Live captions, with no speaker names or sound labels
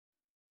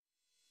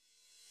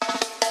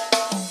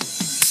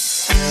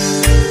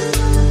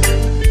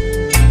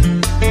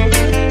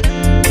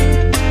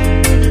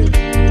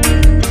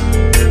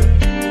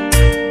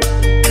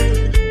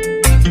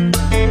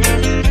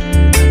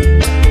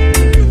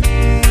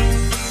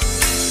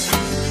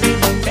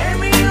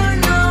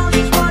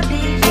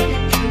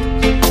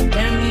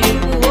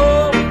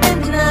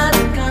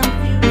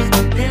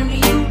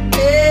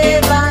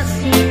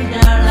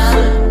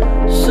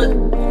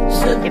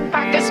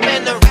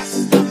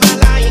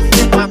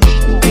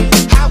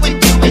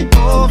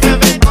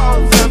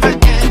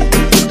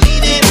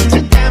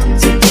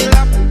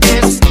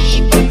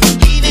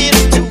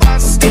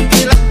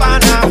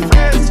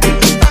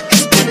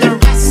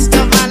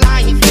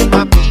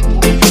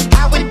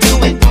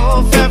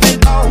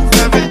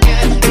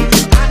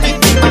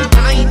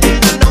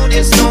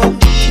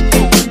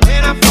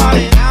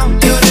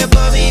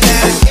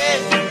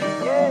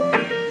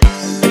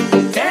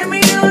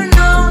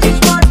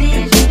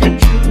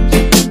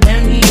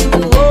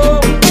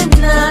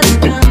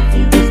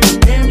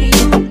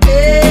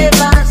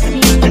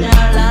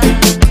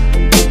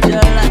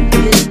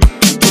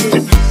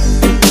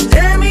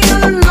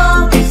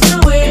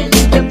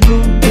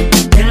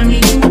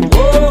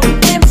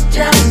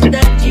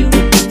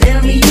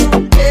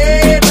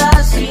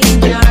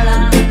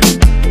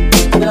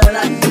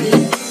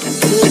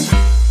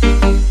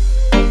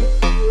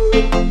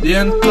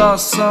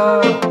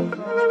casa,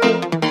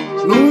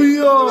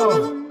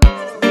 Luyo.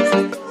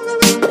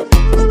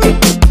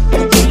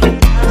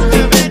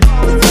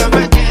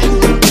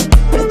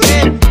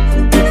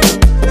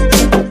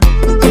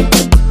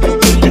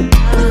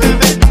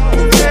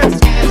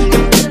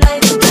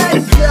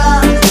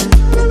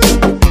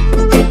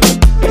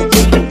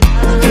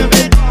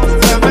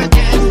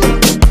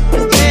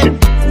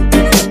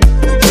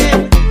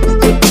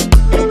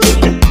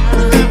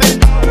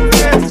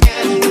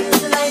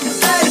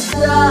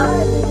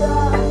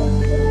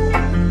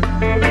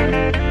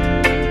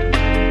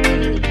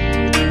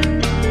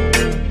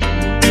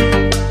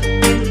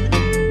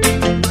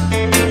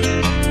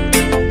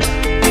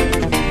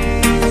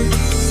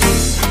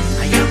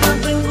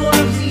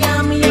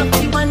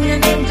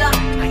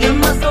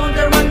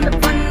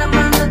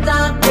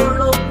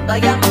 I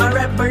am a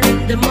rebel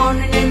in the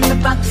morning, in the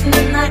box in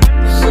the night.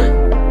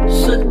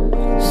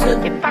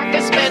 If I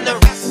could spend the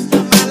rest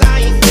of my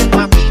life with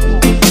my people,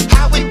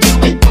 I would do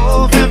it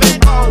over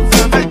and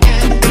over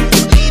again.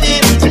 Leave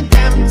it to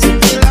them to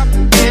fill up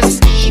their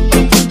sleep,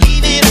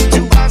 leave it up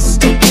to us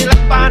to fill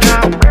up on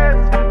our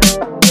rest.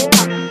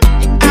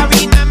 I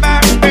remember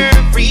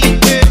every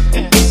word,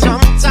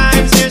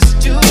 sometimes there's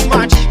too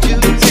much to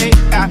take.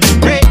 I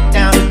break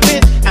down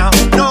without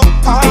no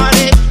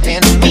party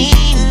and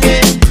mean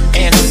it.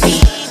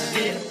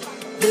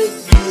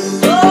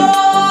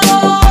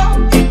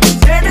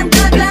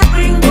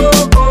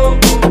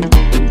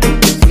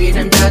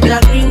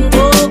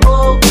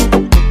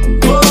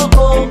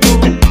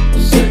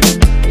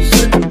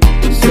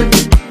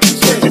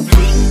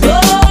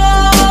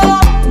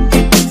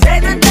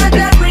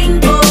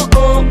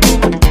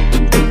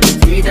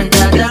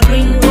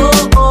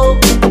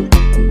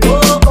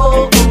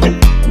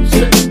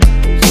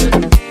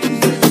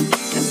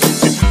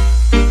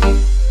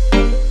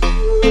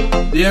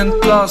 Y en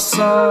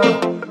casa,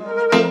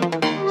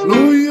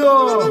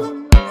 Luyo.